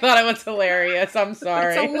 I but thought it was hilarious. I'm it's a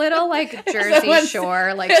sorry. little like Jersey Someone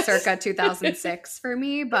Shore, like circa 2006 for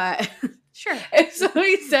me. But sure, if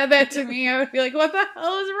somebody said that to me, I would be like, "What the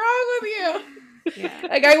hell is wrong with you?" yeah.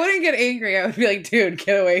 Like I wouldn't get angry. I would be like, "Dude,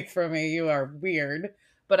 get away from me. You are weird."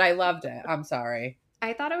 But I loved it. I'm sorry.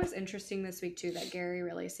 I thought it was interesting this week too that Gary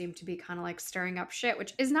really seemed to be kind of like stirring up shit,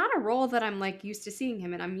 which is not a role that I'm like used to seeing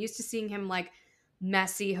him in. I'm used to seeing him like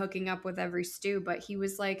messy, hooking up with every stew, but he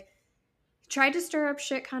was like tried to stir up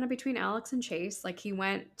shit kind of between Alex and Chase. Like he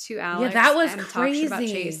went to Yeah, that Alex was and talked shit about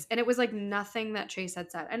Chase, crazy. and it was like nothing that Chase had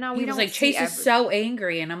said. And now He we was don't like, see Chase is every so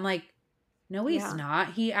angry. And I'm like, no, he's yeah.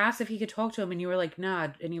 not. He asked if he could talk to him, and you were like, nah.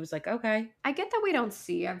 And he was like, okay. I get that we don't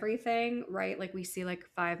see everything, right? Like we see like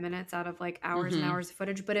 5 minutes out of like hours and Mm-hmm. hours of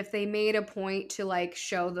footage. But if they made a point to like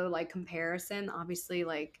show the like comparison, obviously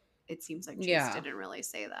like it seems like Chase Yeah. didn't really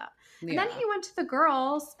say that. And then Yeah. he went to the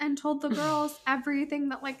girls and told the girls everything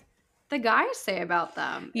that like the guys say about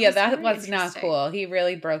them. It Yeah, was that very was not interesting. cool. He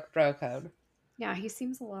really broke bro code. Yeah, he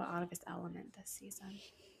seems a little out of his element this season.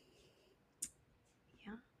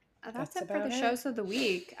 Yeah. That's That's it for the about it. shows of the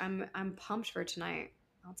week. I'm pumped for tonight.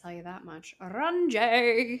 I'll tell you that much. Run,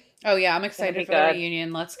 Jay. Oh, yeah, I'm It's gonna excited be for the good.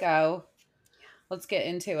 reunion. Let's go. Let's get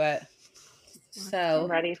into it. Let's get I'm So,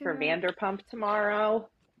 ready into for it. Vanderpump tomorrow.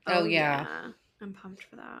 oh, Oh, yeah. yeah. I'm pumped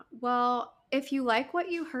for that. Well, if you like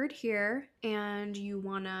what you heard here and you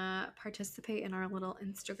want to participate in our little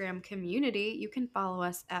Instagram community, you can follow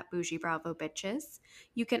us at Bougie Bravo Bitches.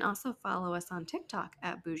 You can also follow us on TikTok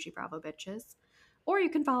at Bougie Bravo Bitches. Or you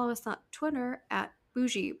can follow us on Twitter at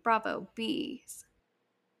Bougie Bravo Bees.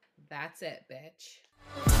 That's it, bitch.